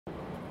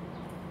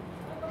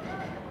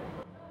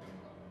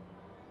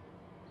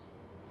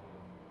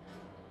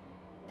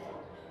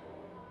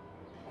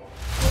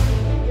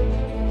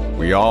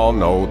We all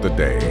know the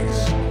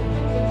days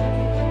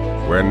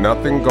where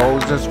nothing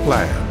goes as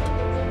planned.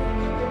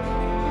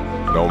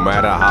 No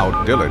matter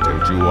how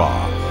diligent you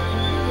are,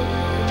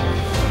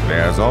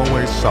 there's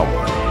always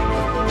someone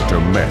to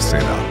mess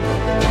it up.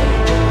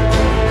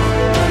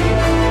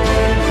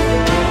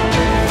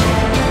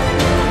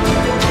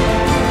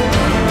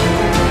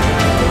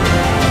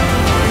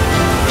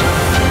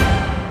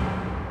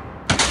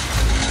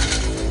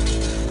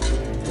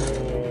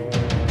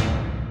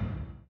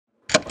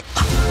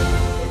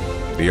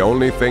 The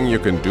only thing you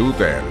can do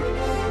then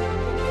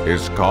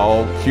is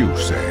call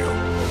Q-Sale.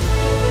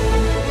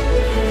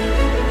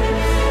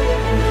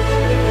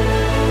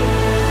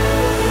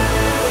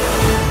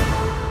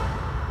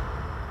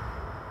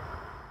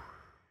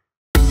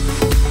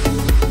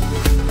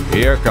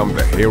 Here come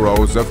the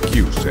heroes of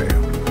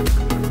Q-Sale.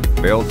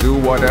 They'll do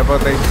whatever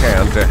they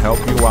can to help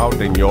you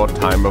out in your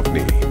time of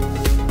need.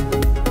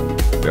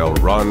 They'll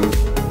run,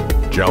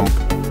 jump,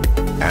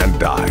 and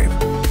dive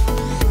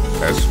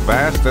as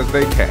fast as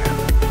they can.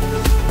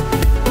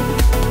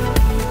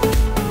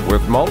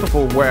 With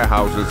multiple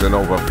warehouses and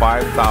over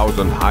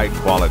 5,000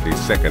 high-quality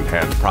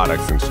second-hand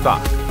products in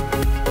stock,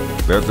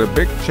 there's a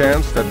big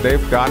chance that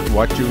they've got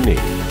what you need.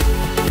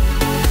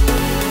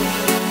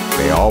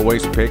 They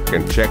always pick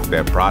and check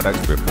their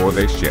products before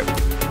they ship.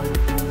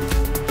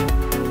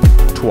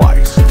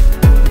 Twice.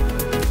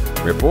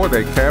 Before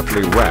they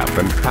carefully wrap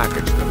and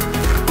package them.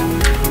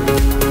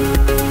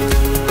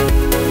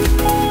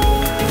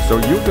 So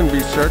you can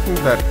be certain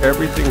that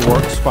everything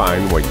works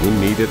fine when you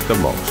need it the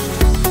most.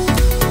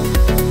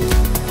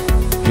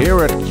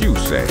 Here at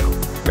Q-Sale,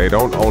 they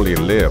don't only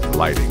live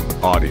lighting,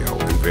 audio,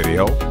 and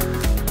video.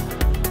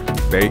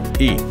 They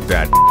eat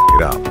that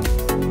up.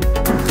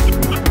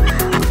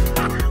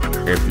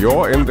 If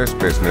you're in this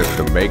business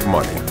to make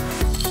money,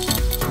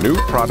 new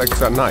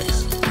products are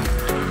nice,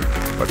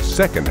 but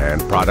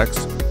second-hand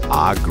products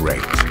are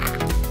great.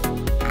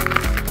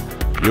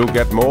 You'll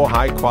get more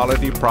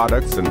high-quality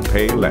products and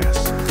pay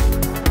less.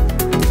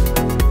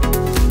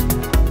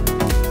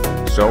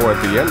 So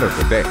at the end of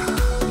the day,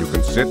 you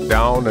can sit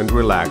down and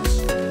relax,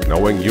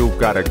 knowing you've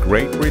got a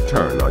great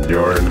return on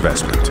your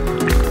investment.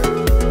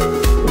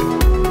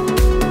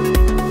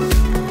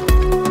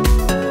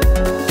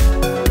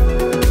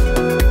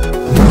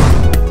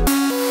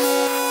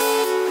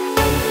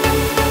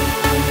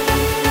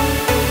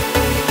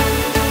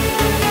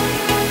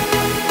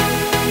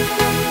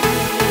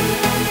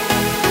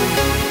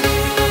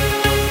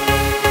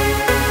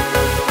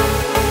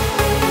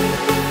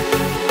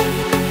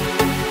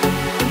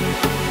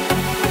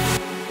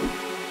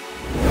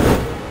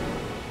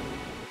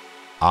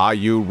 Are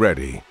you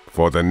ready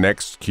for the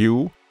next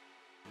cue?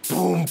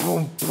 Boom,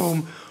 boom,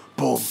 boom,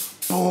 boom,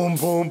 boom,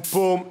 boom,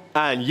 boom.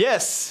 And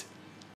yes,